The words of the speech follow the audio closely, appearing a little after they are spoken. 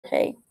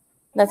Okay.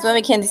 That's what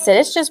Mackenzie said.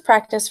 It's just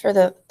practice for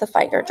the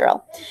fighter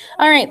drill.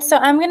 All right, so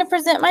I'm going to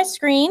present my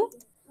screen.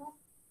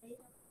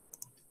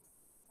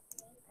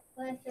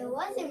 But if it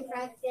wasn't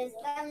practice,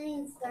 that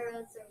means the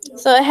roads are...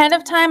 So ahead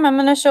of time, I'm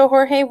going to show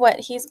Jorge what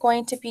he's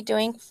going to be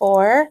doing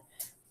for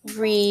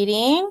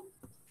reading.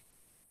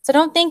 So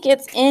don't think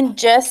it's in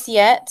just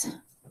yet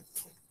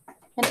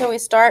until we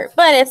start,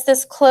 but it's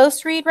this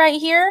close read right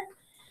here.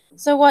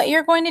 So what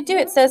you're going to do,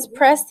 it says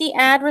press the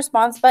add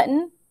response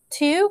button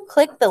to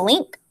click the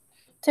link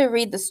to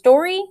read the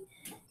story,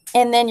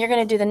 and then you're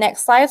going to do the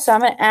next slide. So I'm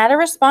going to add a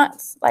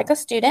response like a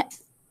student.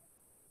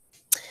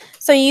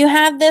 So you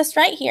have this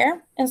right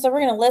here, and so we're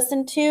going to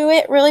listen to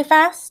it really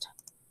fast.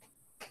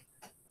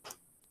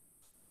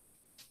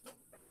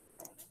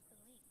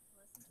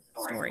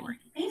 Story.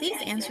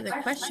 Please answer the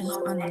questions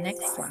on the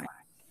next slide.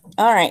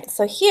 All right,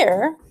 so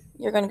here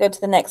you're going to go to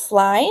the next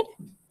slide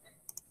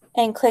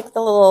and click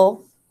the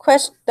little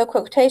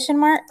quotation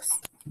marks.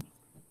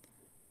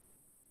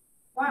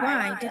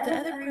 Why did the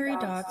other prairie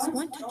dogs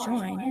want to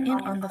join in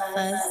on the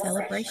Fuzz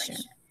celebration?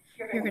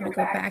 You're going to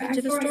go back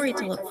to the story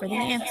to look for the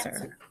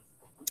answer.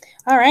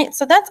 All right,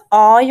 so that's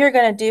all you're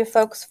going to do,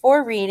 folks,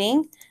 for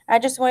reading. I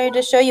just wanted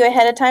to show you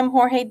ahead of time,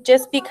 Jorge,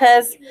 just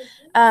because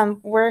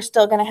we're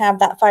still going to have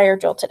that fire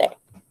drill today.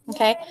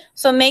 Okay,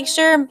 so make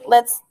sure,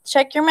 let's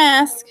check your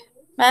mask.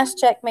 Mask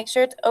check, make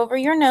sure it's over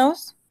your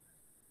nose.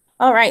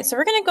 All right, so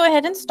we're going to go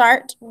ahead and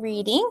start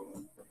reading.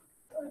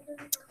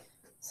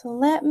 So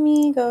let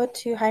me go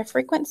to high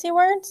frequency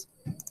words,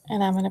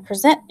 and I'm going to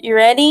present. You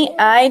ready?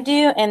 I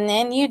do, and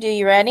then you do.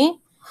 You ready?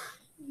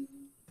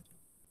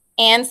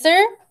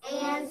 Answer.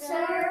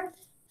 Answer.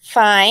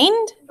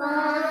 Find.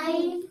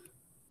 Find.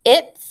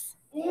 It's.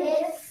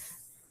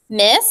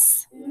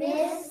 Miss.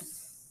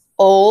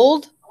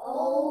 Old.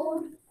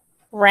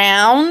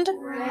 Round.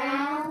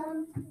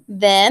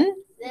 Then.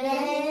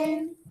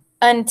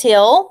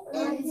 Until.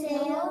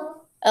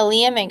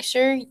 Aaliyah, make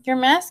sure your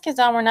mask is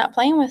on. We're not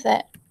playing with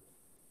it.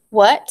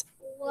 What?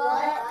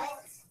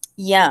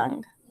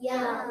 Young.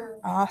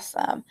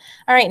 Awesome.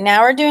 All right,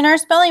 now we're doing our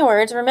spelling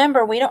words.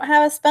 Remember, we don't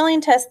have a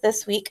spelling test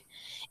this week.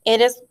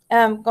 It is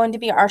going to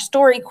be our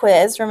story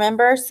quiz,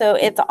 remember? So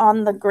it's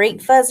on the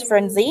Great Fuzz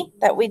Frenzy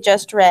that we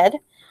just read.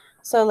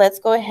 So let's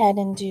go ahead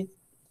and do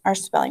our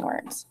spelling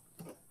words.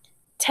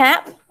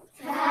 Tap.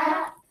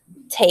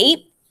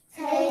 Tape.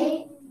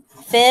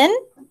 Thin.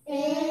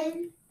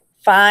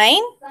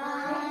 Fine.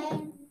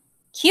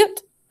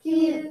 Cute.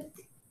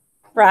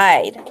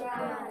 Ride.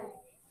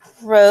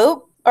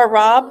 Robe or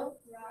rob.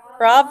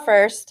 Rob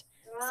first.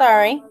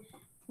 Sorry.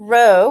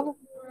 Robe.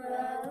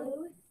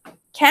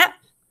 Cap.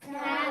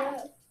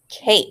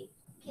 Cape.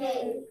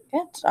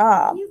 Good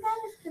job.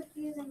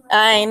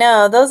 I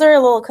know. Those are a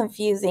little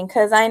confusing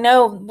because I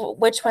know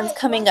which one's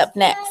coming up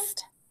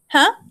next.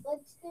 Huh?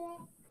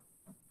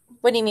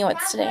 What do you mean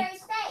what's today?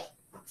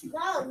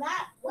 No,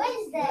 not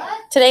Wednesday.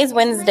 Today's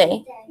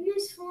Wednesday.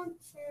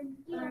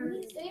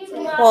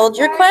 Hold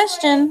your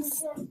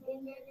questions.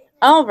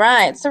 All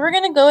right, so we're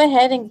going to go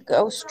ahead and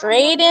go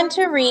straight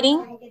into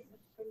reading.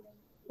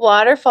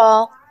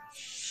 Waterfall.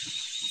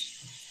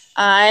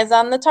 Eyes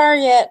on the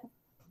target.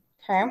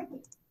 Okay.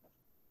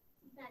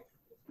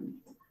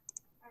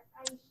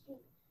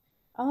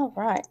 All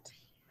right.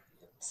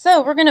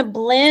 So we're going to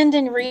blend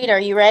and read. Are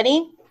you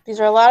ready? These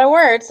are a lot of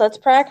words. Let's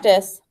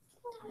practice.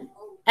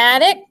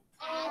 Attic.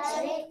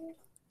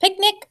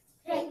 Picnic.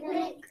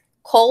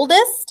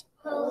 Coldest.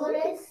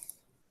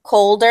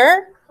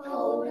 Colder.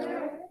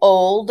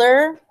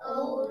 Older.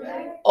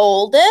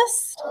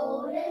 Oldest.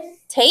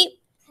 Tape.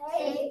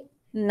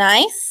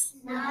 Nice.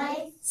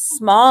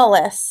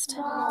 Smallest.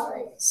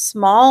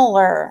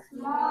 Smaller.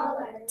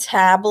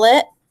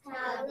 Tablet.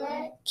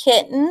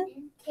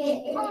 Kitten.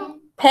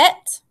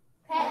 Pet.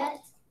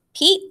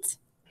 Pete.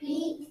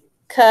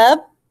 Cub.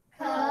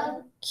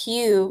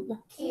 Cube.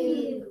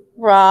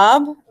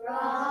 Rob.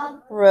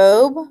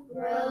 Robe.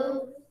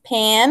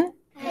 Pan.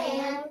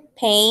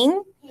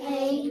 Pain.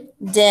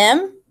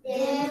 Dim.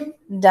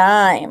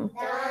 Dime.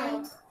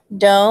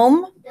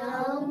 Dome.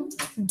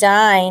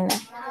 Dine.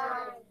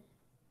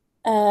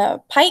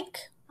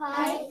 Pike.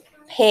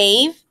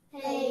 Pave.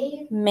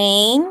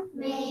 Main.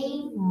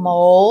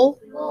 Mole.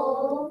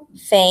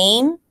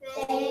 Fame.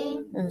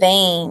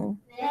 Vein.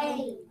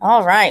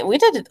 All right, we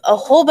did a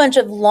whole bunch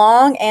of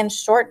long and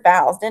short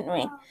vowels, didn't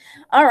we?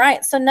 All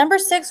right, so number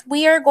 6,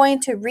 we are going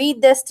to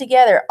read this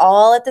together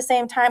all at the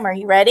same time. Are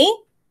you ready?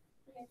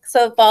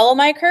 So follow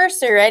my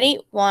cursor. Ready?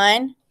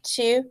 1,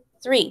 2,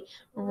 3.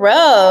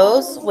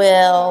 Rose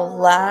will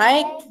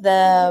like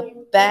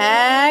the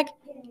bag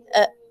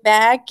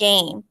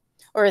game,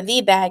 or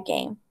the bag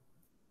game.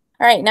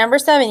 All right, number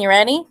 7, you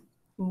ready?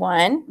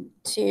 1,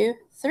 2,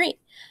 3.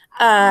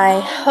 I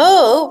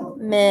hope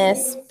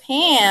Miss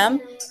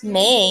Pam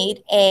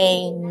made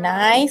a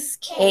nice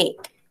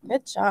cake.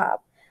 Good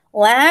job.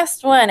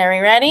 Last one. Are we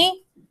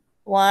ready?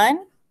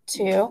 1,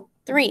 2,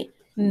 3.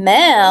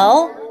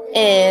 Mel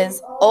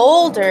is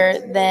older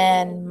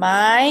than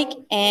Mike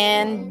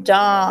and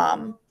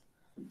Dom.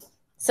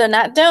 So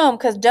not dome,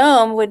 because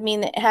dome would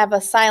mean that have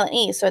a silent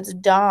E. So it's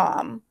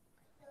dom.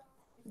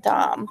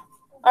 Dom.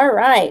 All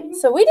right.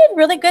 So we did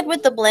really good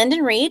with the blend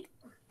and read.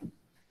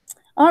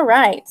 All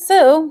right.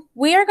 So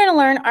we are going to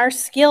learn our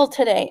skill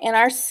today. And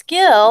our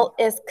skill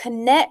is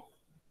connect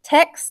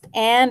text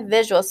and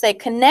visuals. Say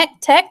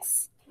connect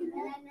text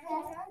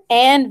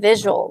and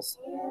visuals.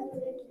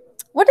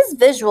 What does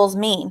visuals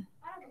mean?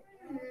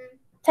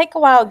 Take a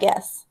wild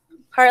guess.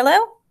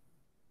 Harlow?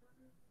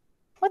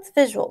 What's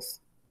visuals?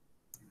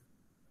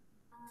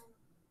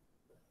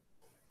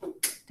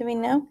 Do we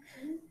know?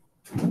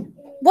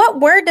 What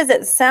word does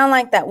it sound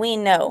like that we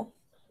know?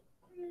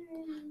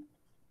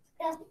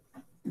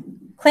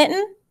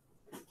 Clinton?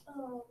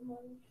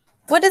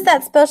 What is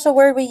that special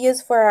word we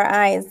use for our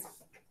eyes?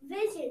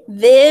 Vision.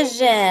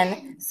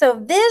 Vision. So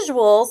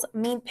visuals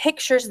mean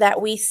pictures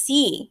that we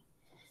see.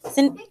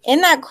 Isn't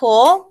that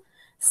cool?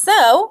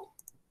 So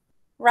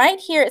right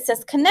here it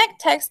says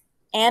connect text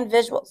and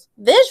visuals.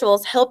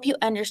 Visuals help you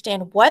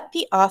understand what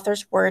the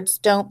author's words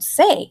don't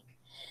say.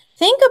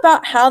 Think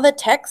about how the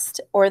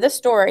text or the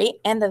story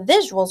and the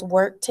visuals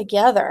work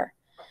together.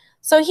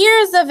 So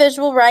here's a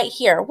visual right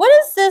here. What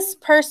is this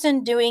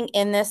person doing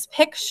in this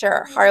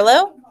picture,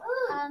 Harlow?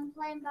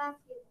 Playing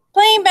basketball.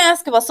 Playing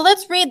basketball. So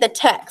let's read the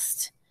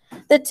text.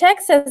 The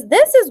text says,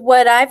 this is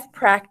what I've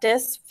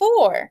practiced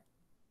for.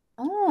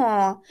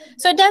 Oh,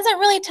 so it doesn't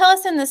really tell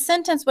us in the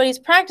sentence what he's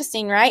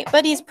practicing, right?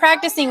 But he's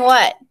practicing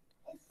what?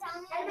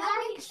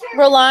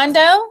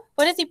 Rolando,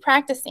 what is he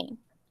practicing?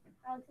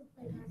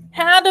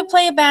 How to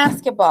play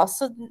basketball.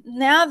 So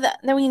now that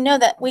we know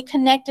that we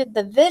connected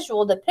the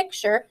visual, the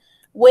picture,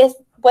 with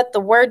what the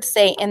words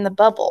say in the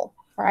bubble,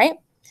 right?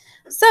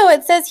 So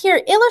it says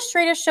here,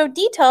 illustrators show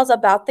details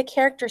about the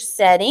character's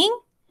setting,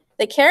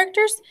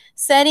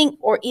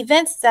 or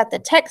events that the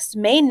text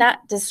may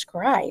not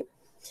describe.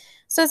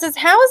 So it says,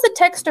 how is the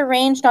text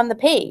arranged on the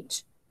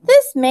page?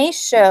 This may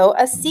show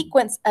a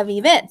sequence of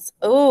events.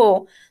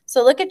 Oh,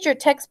 so look at your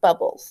text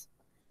bubbles.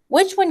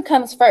 Which one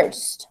comes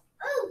first?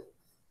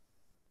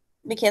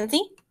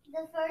 Mackenzie?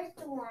 The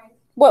first one.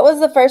 What was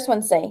the first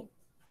one say?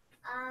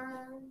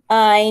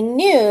 I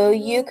knew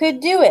you could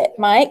do it,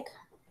 Mike.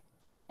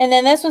 And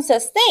then this one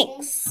says,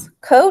 thanks,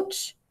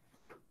 coach.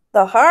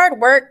 The hard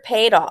work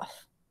paid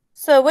off.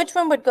 So which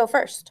one would go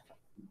first?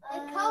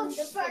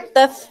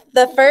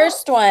 The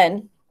first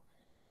one.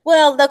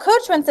 Well, the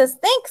coach one says,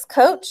 thanks,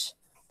 coach.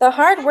 The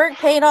hard work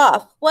paid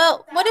off.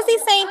 Well, what is he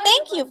saying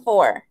thank you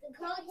for?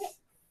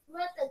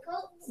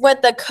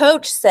 What the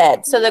coach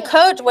said. So the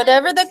coach,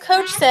 whatever the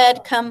coach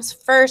said, comes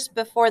first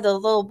before the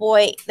little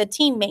boy, the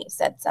teammate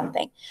said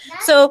something.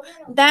 So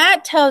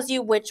that tells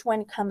you which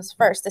one comes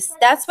first.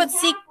 That's what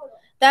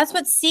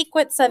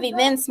sequence of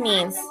events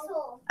means.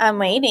 I'm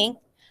waiting.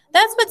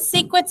 That's what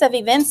sequence of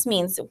events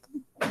means.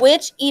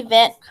 Which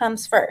event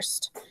comes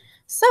first?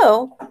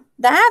 So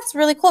that's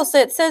really cool. So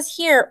it says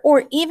here,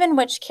 or even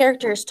which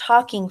character is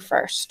talking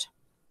first.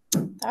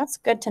 That's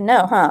good to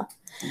know, huh?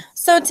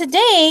 So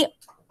today,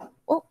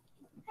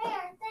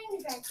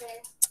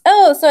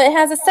 oh, so it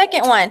has a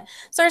second one.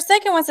 So our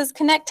second one says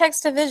connect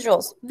text to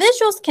visuals.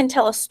 Visuals can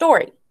tell a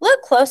story.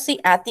 Look closely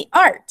at the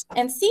art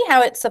and see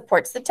how it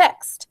supports the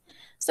text.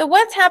 So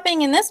what's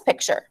happening in this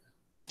picture?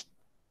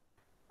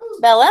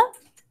 Bella?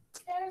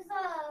 There's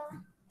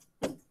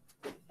a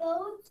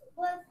boat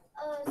with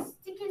a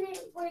stick in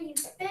it where you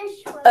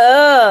fish with.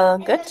 Oh,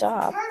 good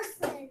job.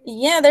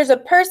 Yeah, there's a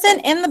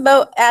person in the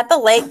boat at the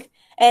lake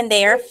and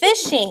they are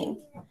fishing.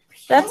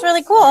 That's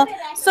really cool.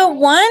 So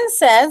one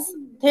says,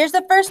 here's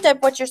the first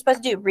step, what you're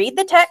supposed to do. Read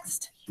the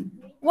text.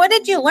 What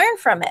did you learn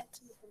from it?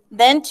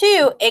 Then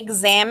two,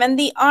 examine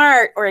the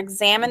art or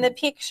examine the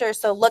picture.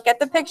 So look at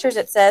the pictures.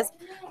 It says,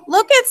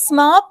 look at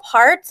small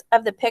parts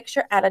of the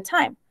picture at a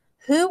time.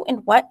 Who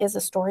and what is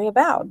the story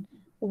about?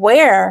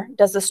 Where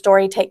does the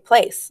story take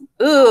place?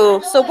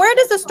 Ooh, so where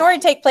does the story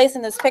take place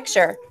in this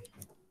picture?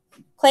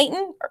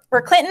 Clinton?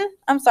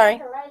 I'm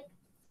sorry.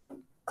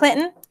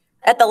 Clinton?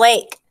 At the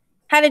lake.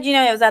 How did you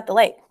know it was at the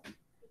lake?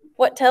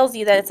 What tells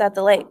you that it's at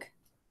the lake?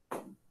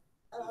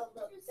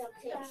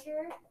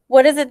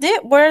 What does it do?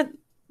 What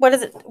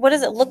does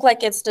it look like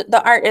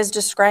the art is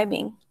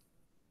describing?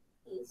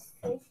 He's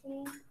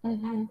fishing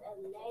Mm-hmm. at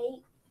the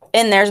lake.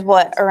 And there's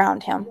what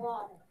around him?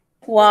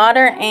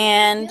 Water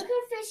and You can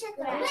fish at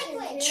the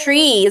lake.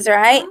 trees,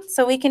 right?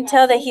 So we can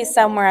tell that he's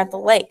somewhere at the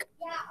lake.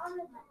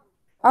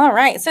 All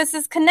right, so it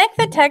says connect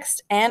the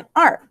text and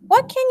art.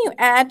 What can you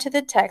add to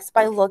the text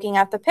by looking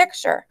at the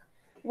picture?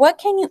 What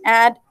can you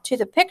add to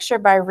the picture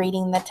by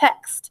reading the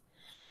text?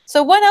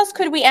 So what else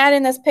could we add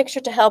in this picture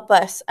to help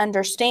us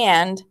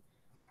understand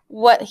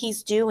what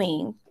he's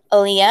doing?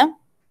 Aaliyah,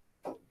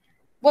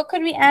 what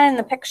could we add in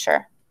the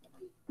picture?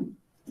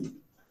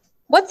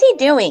 What's he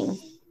doing?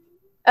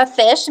 A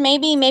fish,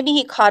 maybe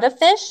he caught a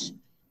fish.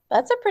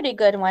 That's a pretty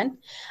good one.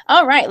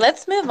 All right,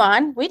 let's move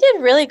on. We did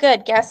really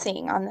good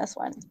guessing on this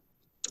one.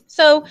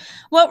 So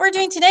what we're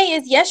doing today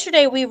is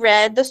yesterday we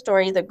read the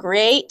story, The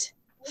Great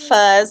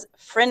Fuzz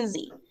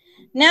Frenzy.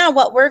 Now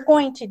what we're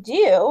going to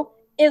do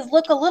is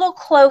look a little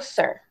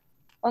closer.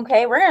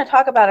 Okay, we're going to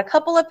talk about a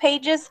couple of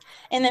pages,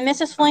 and then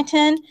Mrs.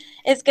 Fullington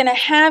is going to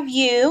have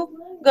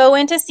you go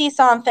into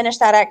Seesaw and finish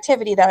that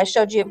activity that I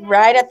showed you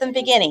right at the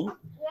beginning.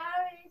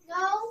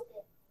 No.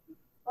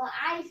 Well,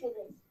 I finished.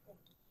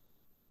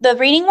 The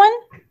reading one?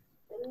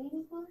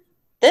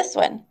 This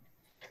one.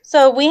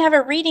 So we have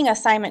a reading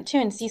assignment too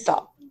in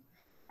Seesaw.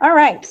 All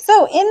right,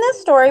 so in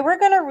this story, we're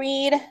going to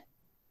read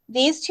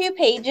these 2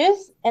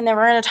 pages, and then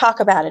we're going to talk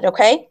about it,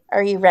 okay?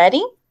 Are you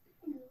ready?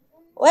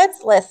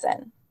 Let's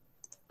listen.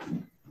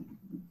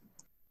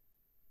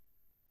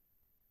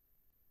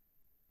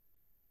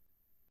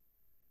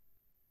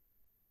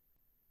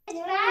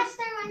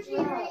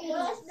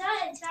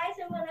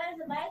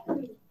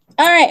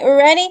 All right, we're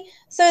ready?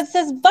 So it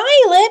says,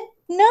 Violet,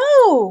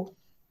 no.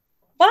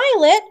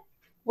 Violet,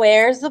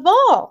 where's the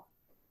ball?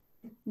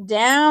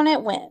 Down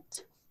it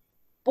went.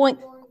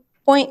 Boink,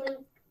 boink.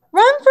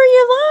 Run for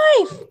your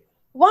life.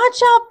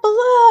 Watch out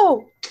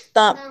below.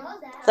 Thump,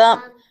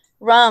 thump,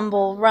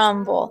 rumble,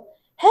 rumble.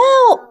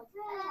 Help,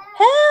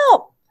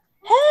 help,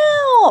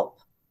 help.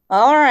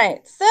 All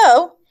right,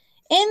 so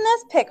in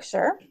this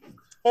picture,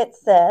 it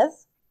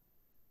says,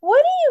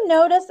 what do you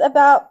notice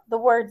about the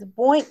words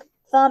boink,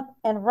 thump,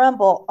 and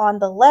rumble on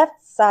the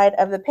left side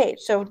of the page?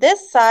 So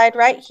this side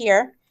right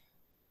here,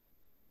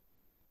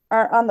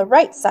 or on the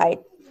right side,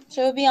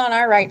 so it would be on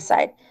our right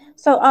side.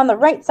 So on the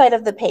right side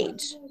of the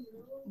page,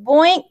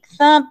 boink,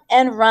 thump,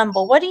 and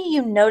rumble. What do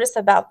you notice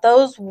about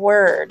those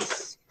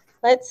words?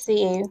 Let's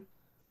see.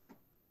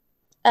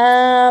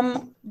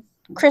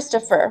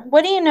 Christopher,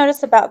 what do you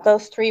notice about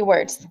those 3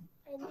 words?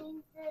 I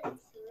think that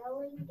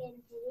throwing and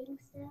hitting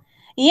stuff.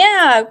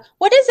 Yeah,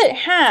 what does it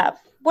have?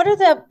 What do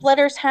the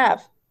letters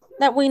have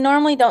that we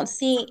normally don't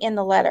see in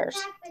the letters?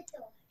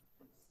 Capital.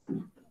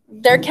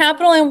 They're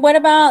capital, and what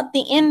about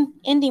the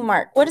indie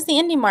mark? What is the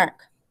indie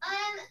mark?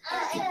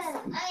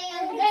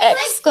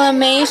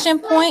 Exclamation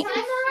point.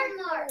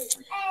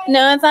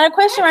 No, it's not a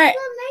question mark.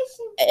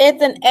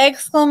 It's an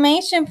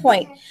exclamation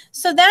point.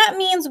 So that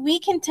means we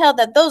can tell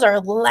that those are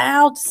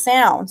loud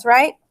sounds,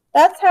 right?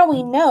 That's how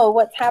we know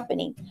what's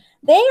happening.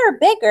 They are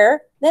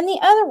bigger than the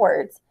other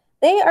words.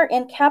 They are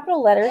in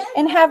capital letters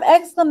and have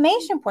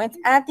exclamation points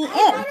at the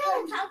end.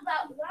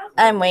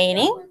 I'm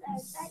waiting.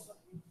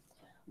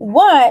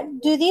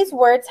 What do these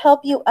words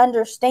help you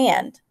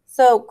understand?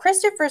 So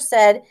Christopher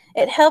said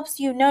it helps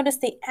you notice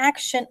the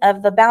action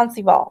of the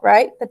bouncy ball,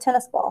 right? The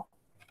tennis ball.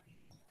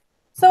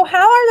 So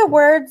how are the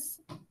words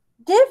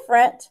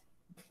different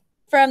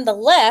from the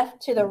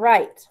left to the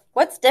right?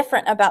 What's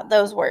different about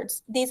those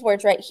words? These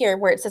words right here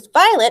where it says,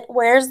 Violet,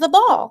 where's the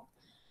ball?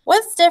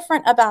 What's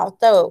different about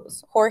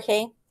those,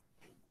 Jorge?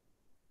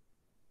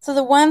 So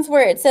the ones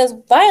where it says,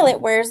 Violet,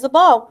 where's the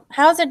ball?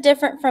 How is it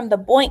different from the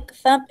boink,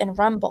 thump, and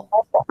rumble?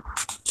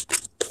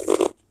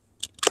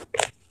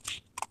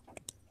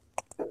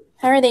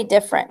 How are they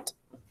different?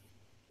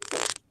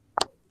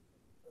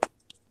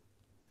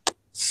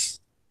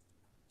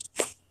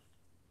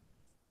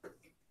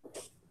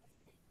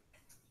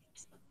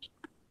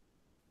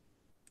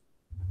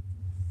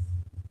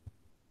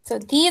 So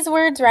these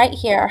words right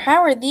here,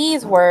 how are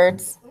these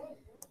words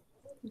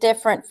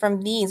different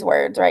from these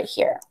words right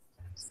here?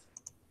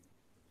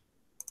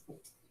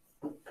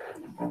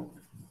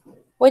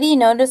 What do you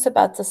notice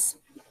about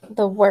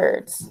the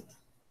words?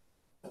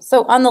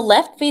 So on the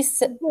left,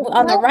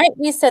 on the right,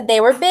 we said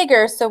they were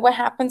bigger. So what's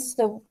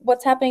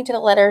happening to the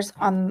letters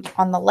on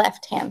the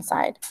left-hand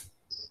side?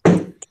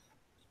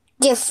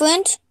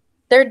 Different?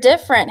 They're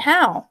different.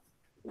 How?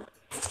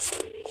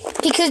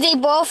 Because they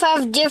both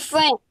have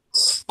different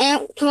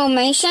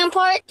exclamation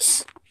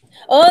parts.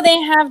 Oh, they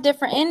have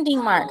different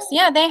ending marks.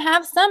 Yeah, they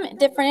have some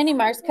different ending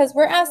marks because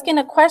we're asking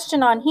a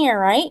question on here,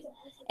 right?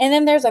 And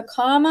then there's a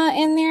comma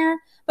in there.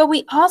 But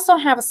we also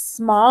have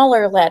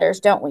smaller letters,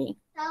 don't we?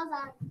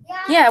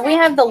 Yeah, we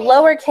have the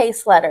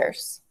lowercase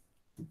letters.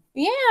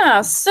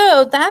 Yeah,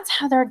 so that's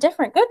how they're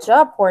different. Good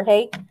job,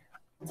 Jorge.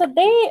 So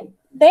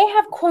they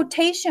have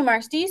quotation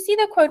marks. Do you see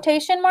the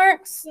quotation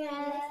marks?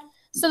 Yeah.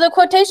 So the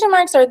quotation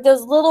marks are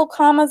those little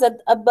commas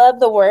above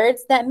the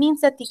words. That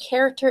means that the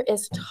character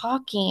is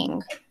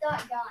talking.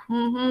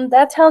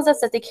 That tells us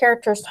that the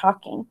character is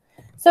talking.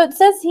 So it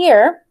says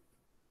here,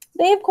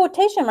 they have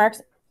quotation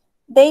marks.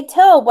 They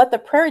tell what the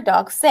prairie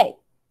dogs say.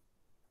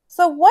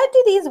 So what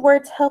do these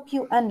words help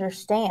you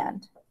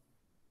understand?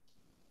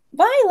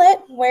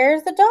 Violet,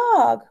 where's the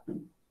dog?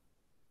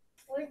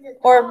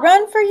 Or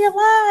run for your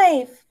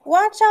life.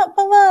 Watch out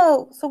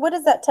below. So what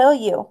does that tell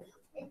you?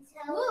 It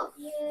tells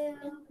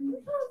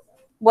you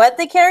What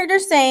the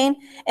character's saying.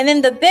 And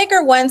then the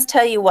bigger ones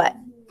tell you what?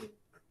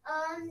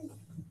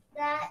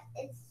 that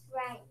it's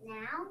right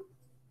now.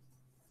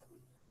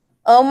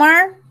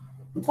 Omar,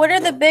 what are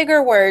the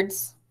bigger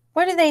words?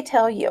 What do they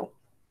tell you?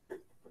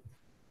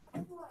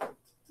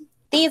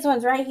 These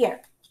ones right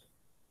here.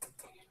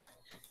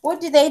 What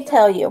do they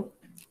tell you?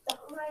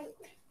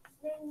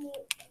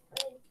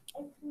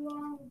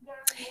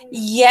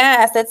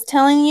 Yes, it's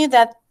telling you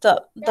that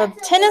the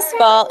tennis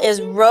ball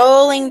is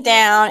rolling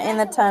down in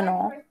the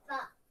tunnel.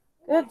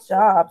 Good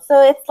job.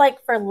 So it's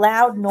like for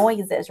loud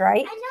noises,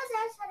 right? I know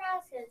that's what I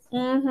was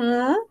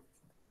Mm-hmm.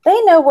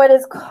 They know what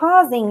is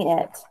causing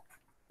it.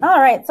 All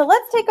right, so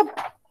let's take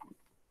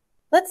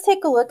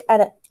a look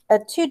at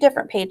two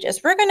different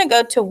pages. We're going to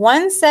go to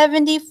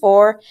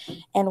 174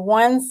 and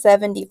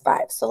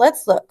 175. So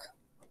let's look.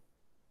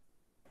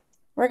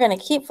 We're going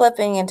to keep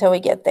flipping until we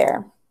get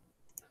there.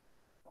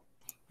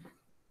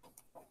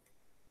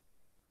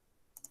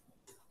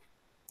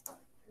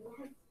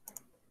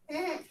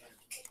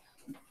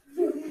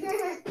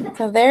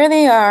 So there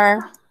they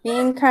are,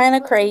 being kind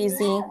of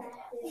crazy.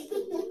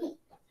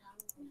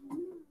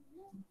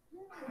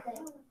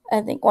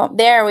 I think, well,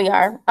 there we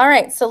are. All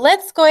right, so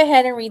let's go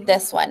ahead and read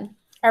this one.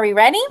 Are we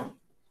ready?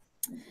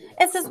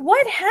 It says,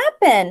 what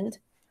happened?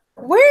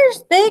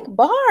 Where's Big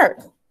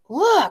Bark?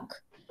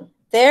 Look,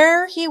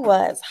 there he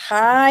was,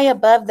 high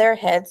above their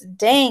heads,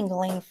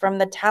 dangling from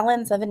the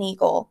talons of an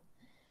eagle.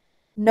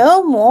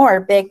 No more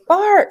Big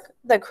Bark,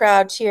 the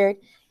crowd cheered.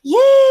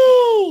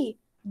 Yay!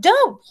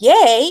 Don't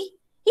yay!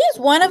 He's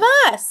one of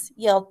us,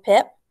 yelled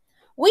Pip.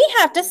 We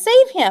have to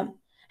save him.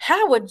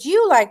 How would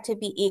you like to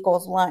be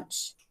Eagle's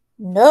lunch?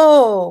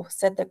 No,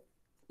 said the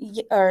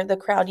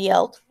crowd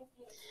yelled.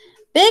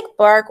 Big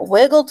Bark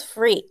wiggled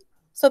free.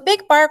 So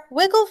Big Bark,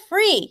 wiggle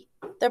free,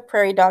 the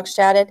prairie dog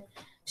shouted.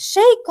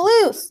 Shake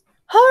loose.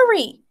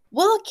 Hurry,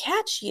 we'll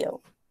catch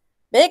you.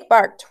 Big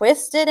Bark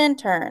twisted and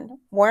turned,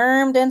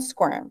 wormed and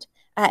squirmed.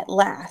 At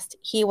last,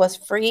 he was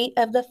free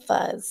of the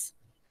fuzz.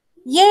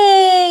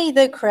 Yay,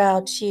 the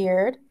crowd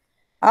cheered.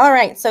 All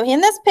right, so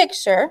in this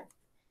picture,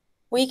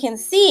 we can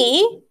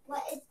see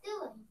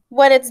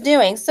what it's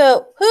doing.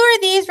 So who are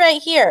these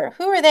right here?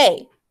 Who are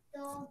they?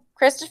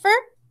 Christopher?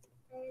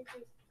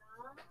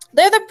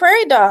 They're the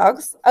prairie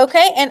dogs.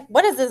 Okay, and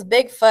what is this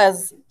big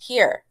fuzz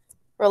here?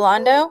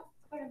 Rolando?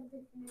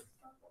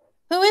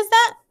 Who is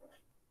that?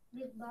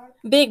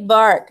 Big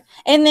Bark.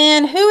 And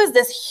then who is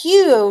this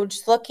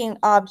huge looking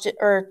object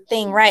or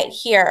thing right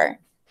here?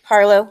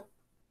 Harlow?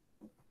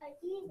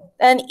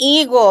 An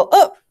eagle.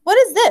 Oh, what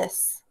is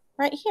this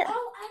right here?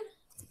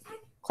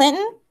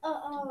 Clinton?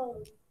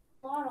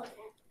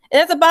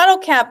 It's a bottle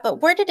cap,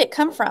 but where did it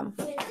come from?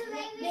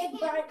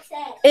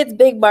 It's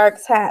Big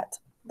Bark's hat.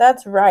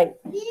 That's right.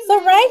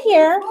 So right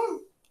here,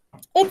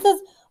 it says,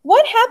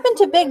 what happened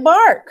to Big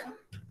Bark?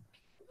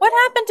 What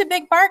happened to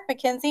Big Bark,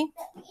 Mackenzie?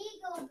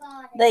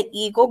 The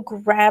eagle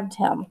grabbed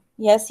him.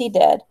 Yes, he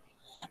did.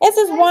 It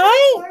says,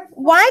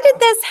 why did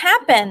this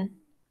happen?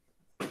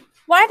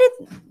 Why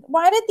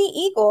did the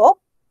eagle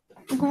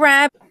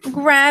grab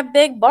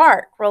Big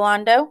Bark,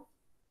 Rolando?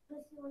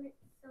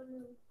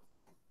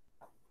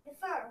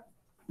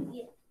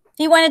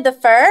 He wanted the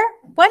fur?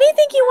 Why do you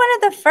think he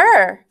wanted the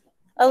fur,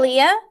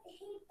 Aaliyah?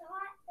 He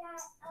thought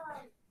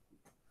that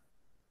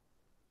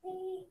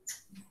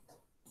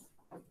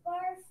the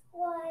barf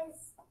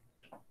was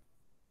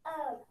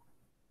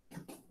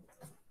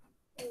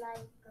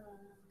like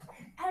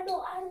I don't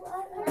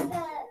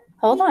know,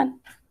 Hold on.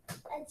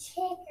 a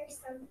chick or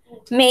something.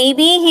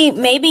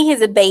 Maybe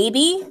he's a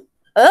baby.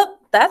 Oh,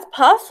 that's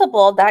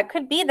possible. That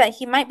could be that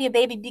he might be a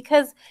baby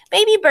because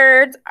baby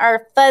birds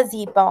are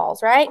fuzzy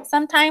balls, right?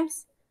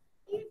 Sometimes.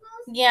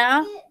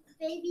 Yeah.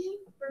 Baby,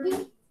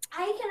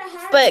 I could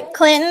have. But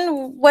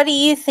Clinton, what do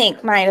you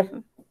think might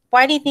have?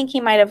 Why do you think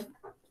he might have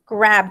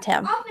grabbed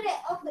him?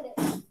 Open it.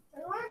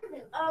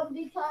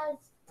 Because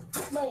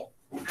wait,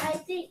 I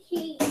think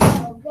he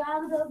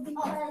grabbed him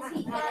because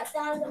he thought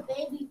that was a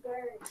baby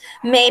bird.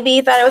 Maybe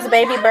he thought it was a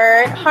baby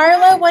bird.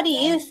 Harlow, what do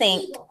you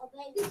think?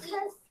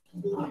 Because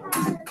he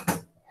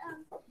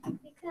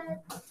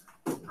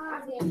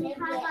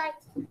had like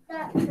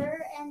that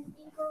fur and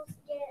eagles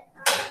get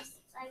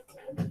like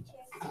baby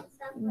chicks and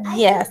stuff.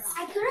 Yes.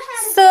 I could have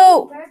had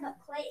So, a bird, but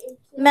Clayton killed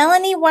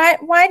Melanie,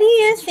 why do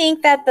you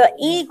think that the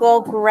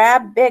eagle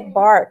grabbed Big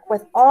Bark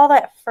with all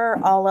that fur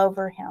all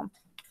over him?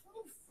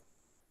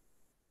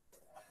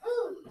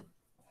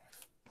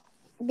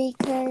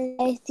 Because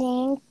I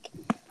think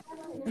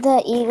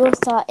the eagle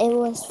thought it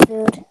was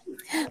food.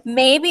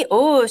 Maybe.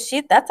 Oh,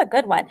 that's a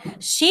good one.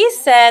 She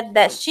said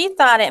that she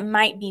thought it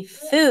might be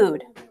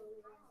food.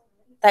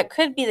 That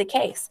could be the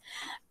case.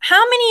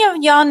 How many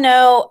of y'all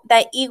know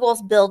that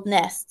eagles build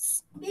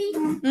nests?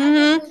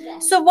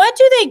 So what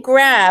do they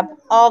grab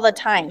all the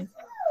time?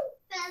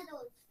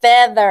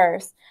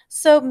 Feathers.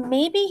 So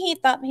maybe he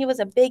thought he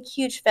was a big,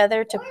 huge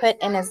feather to put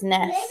in his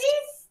nest.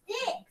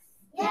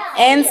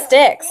 And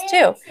sticks,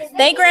 too.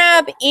 They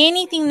grab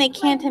anything they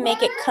can to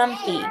make it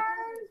comfy.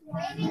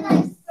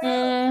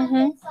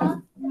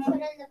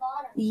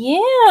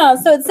 Yeah,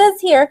 so it says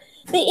here,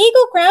 the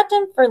eagle grabbed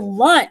him for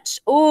lunch.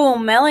 Oh,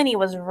 Melanie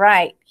was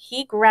right.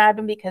 He grabbed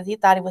him because he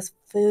thought it was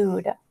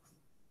food.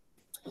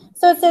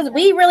 So it says,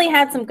 we really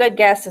had some good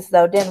guesses,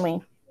 though, didn't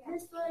we?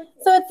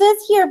 So it says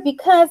here,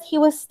 because he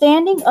was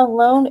standing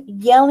alone,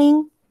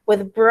 yelling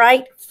with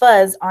bright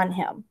fuzz on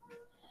him.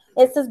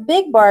 It says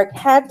Big Bark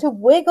had to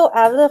wiggle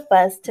out of the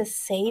fuzz to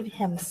save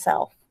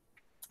himself.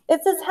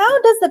 It says,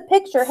 how does the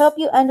picture help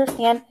you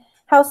understand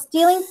how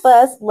stealing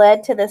fuzz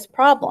led to this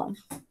problem?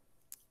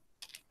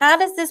 How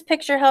does this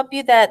picture help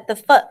you that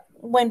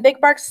when Big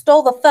Bark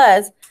stole the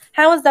fuzz,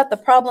 how is that the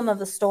problem of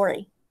the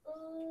story?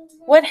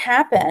 What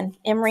happened,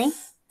 Emery?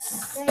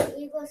 The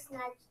eagle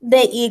snatched.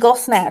 The eagle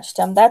snatched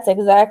him. That's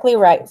exactly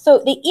right. So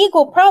the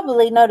eagle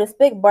probably noticed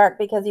Big Bark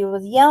because he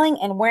was yelling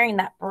and wearing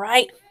that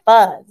bright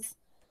fuzz.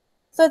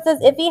 So it says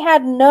if he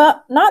had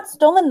not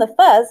stolen the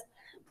fuzz,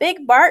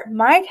 Big Bart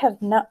might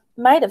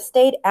have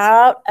stayed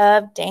out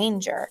of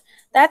danger.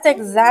 That's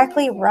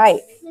exactly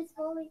right.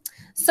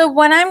 So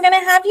what I'm going to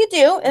have you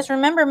do is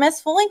remember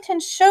Miss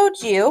Fullington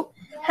showed you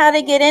how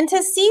to get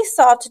into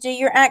Seesaw to do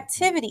your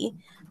activity.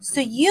 So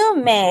you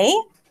may,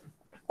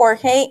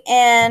 Jorge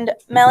and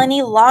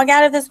Melanie, log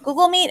out of this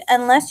Google Meet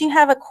unless you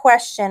have a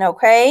question,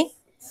 okay?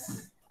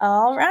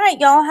 All right,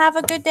 y'all have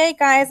a good day,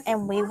 guys,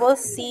 and we will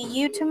see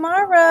you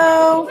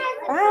tomorrow.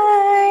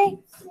 Bye.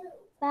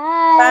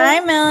 Bye.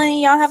 Bye,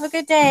 Melanie. Y'all have a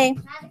good day.